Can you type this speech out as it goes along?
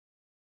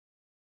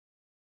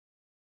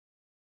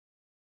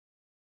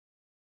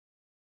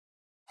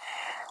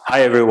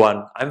Hi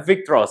everyone, I'm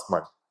Victor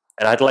Osman,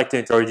 and I'd like to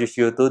introduce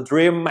you to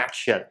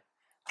Dreamaxtion.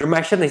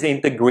 Dreamaxtion is an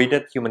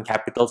integrated human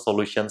capital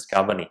solutions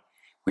company.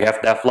 We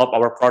have developed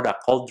our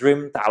product called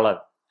Dream Talent.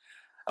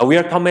 We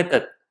are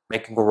committed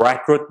making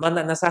recruitment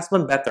and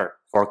assessment better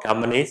for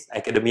companies,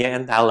 academia,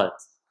 and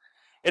talents.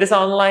 It is an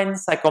online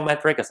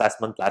psychometric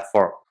assessment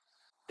platform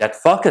that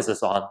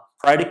focuses on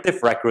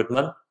predictive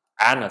recruitment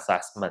and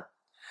assessment.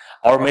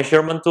 Our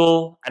measurement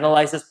tool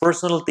analyzes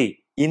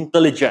personality,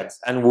 intelligence,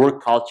 and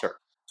work culture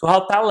to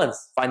help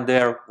talents find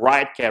their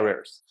right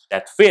careers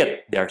that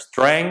fit their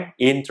strengths,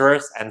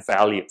 interests, and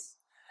values.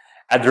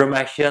 At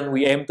Dreamaction,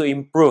 we aim to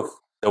improve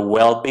the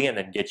well-being and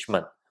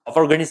engagement of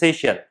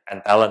organization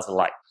and talents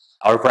alike.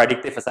 Our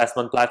predictive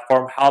assessment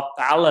platform helps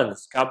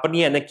talents,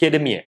 company, and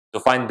academia to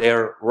find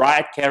their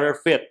right career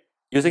fit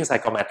using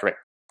psychometric.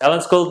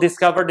 Talents could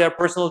discover their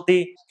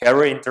personality,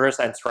 career interests,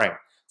 and strength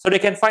so they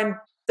can find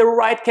the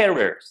right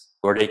careers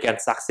where they can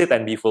succeed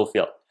and be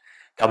fulfilled.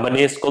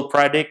 Companies could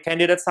predict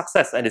candidate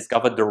success and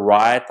discover the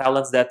right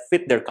talents that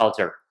fit their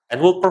culture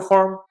and will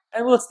perform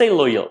and will stay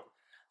loyal.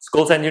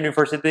 Schools and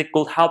universities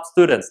could help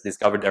students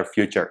discover their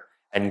future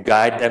and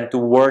guide them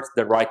towards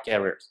the right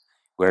careers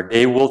where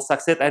they will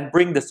succeed and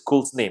bring the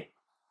school's name.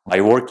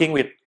 By working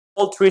with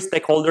all three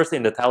stakeholders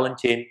in the talent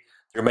chain,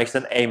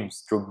 Dreamaxtion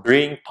aims to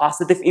bring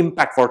positive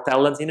impact for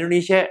talents in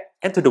Indonesia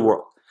and to the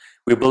world.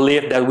 We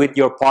believe that with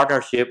your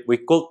partnership, we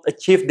could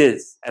achieve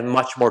this and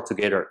much more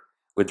together.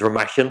 With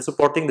Dreamaxtion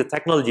supporting the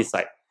technology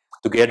side,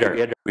 together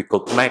we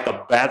could make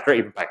a better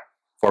impact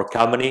for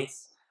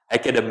companies,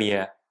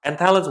 academia, and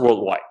talents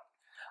worldwide.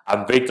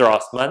 I'm Victor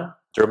Osman,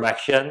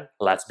 Dreamaxtion.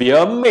 Let's be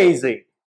amazing!